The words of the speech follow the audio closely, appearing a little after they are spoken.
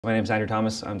My name is Andrew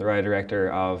Thomas. I'm the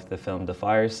writer-director of the film The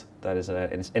Fires. That is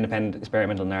an independent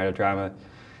experimental narrative drama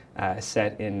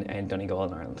set in Donegal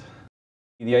in Ireland.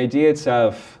 The idea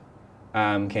itself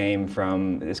came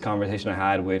from this conversation I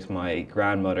had with my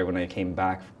grandmother when I came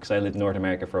back, because I lived in North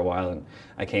America for a while, and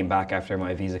I came back after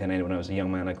my visa came in when I was a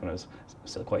young man, like when I was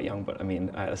still quite young, but I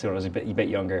mean, I when I was a bit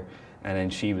younger, and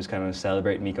then she was kind of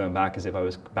celebrating me coming back as if I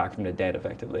was back from the dead,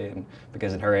 effectively, and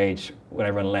because at her age, when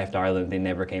everyone left Ireland, they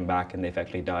never came back and they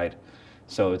effectively died.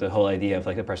 So the whole idea of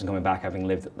like a person coming back having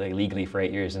lived like legally for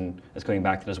 8 years and is coming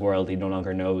back to this world he no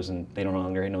longer knows and they no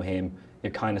longer know him,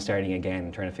 you're kind of starting again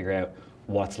and trying to figure out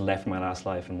what's left from my last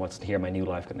life and what's here my new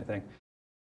life kind of thing.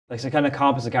 Like, so kind of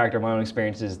encompass the character of my own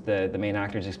experiences, the main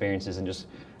actor's experiences, and just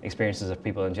experiences of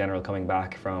people in general coming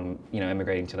back from, you know,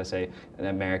 immigrating to, let's say,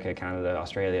 America, Canada,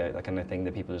 Australia, that kind of thing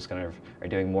that people just kind of are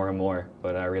doing more and more,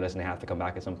 but realizing they have to come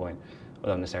back at some point. Well, they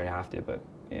don't necessarily have to, but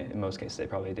yeah, in most cases they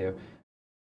probably do.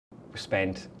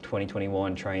 Spent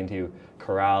 2021 trying to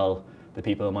corral the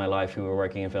people in my life who were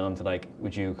working in film to, like,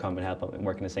 would you come and help and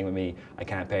work in this thing with me? I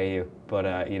can't pay you,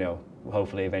 but you know,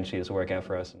 hopefully eventually this will work out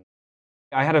for us.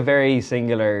 I had a very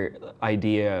singular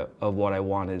idea of what I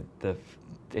wanted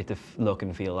it to look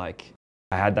and feel like.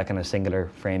 I had that kind of singular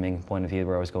framing point of view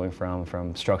where I was going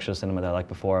from structural cinema that I liked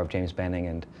before of James Benning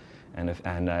and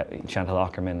Chantal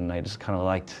Akerman, and I just kind of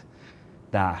liked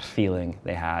that feeling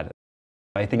they had.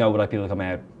 I think I would like people to come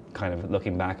out kind of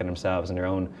looking back at themselves and their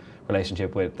own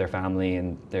relationship with their family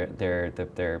and their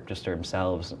just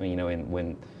themselves. You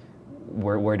know,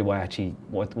 where do I actually,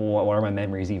 what are my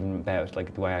memories even about?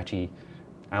 Like,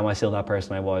 am I still that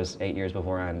person I was 8 years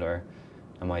beforehand, or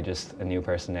am I just a new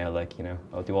person now? Like, you know,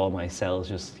 do all my cells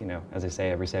just, you know, as they say,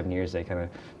 every 7 years they kind of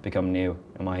become new?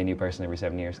 Am I a new person every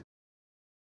 7 years?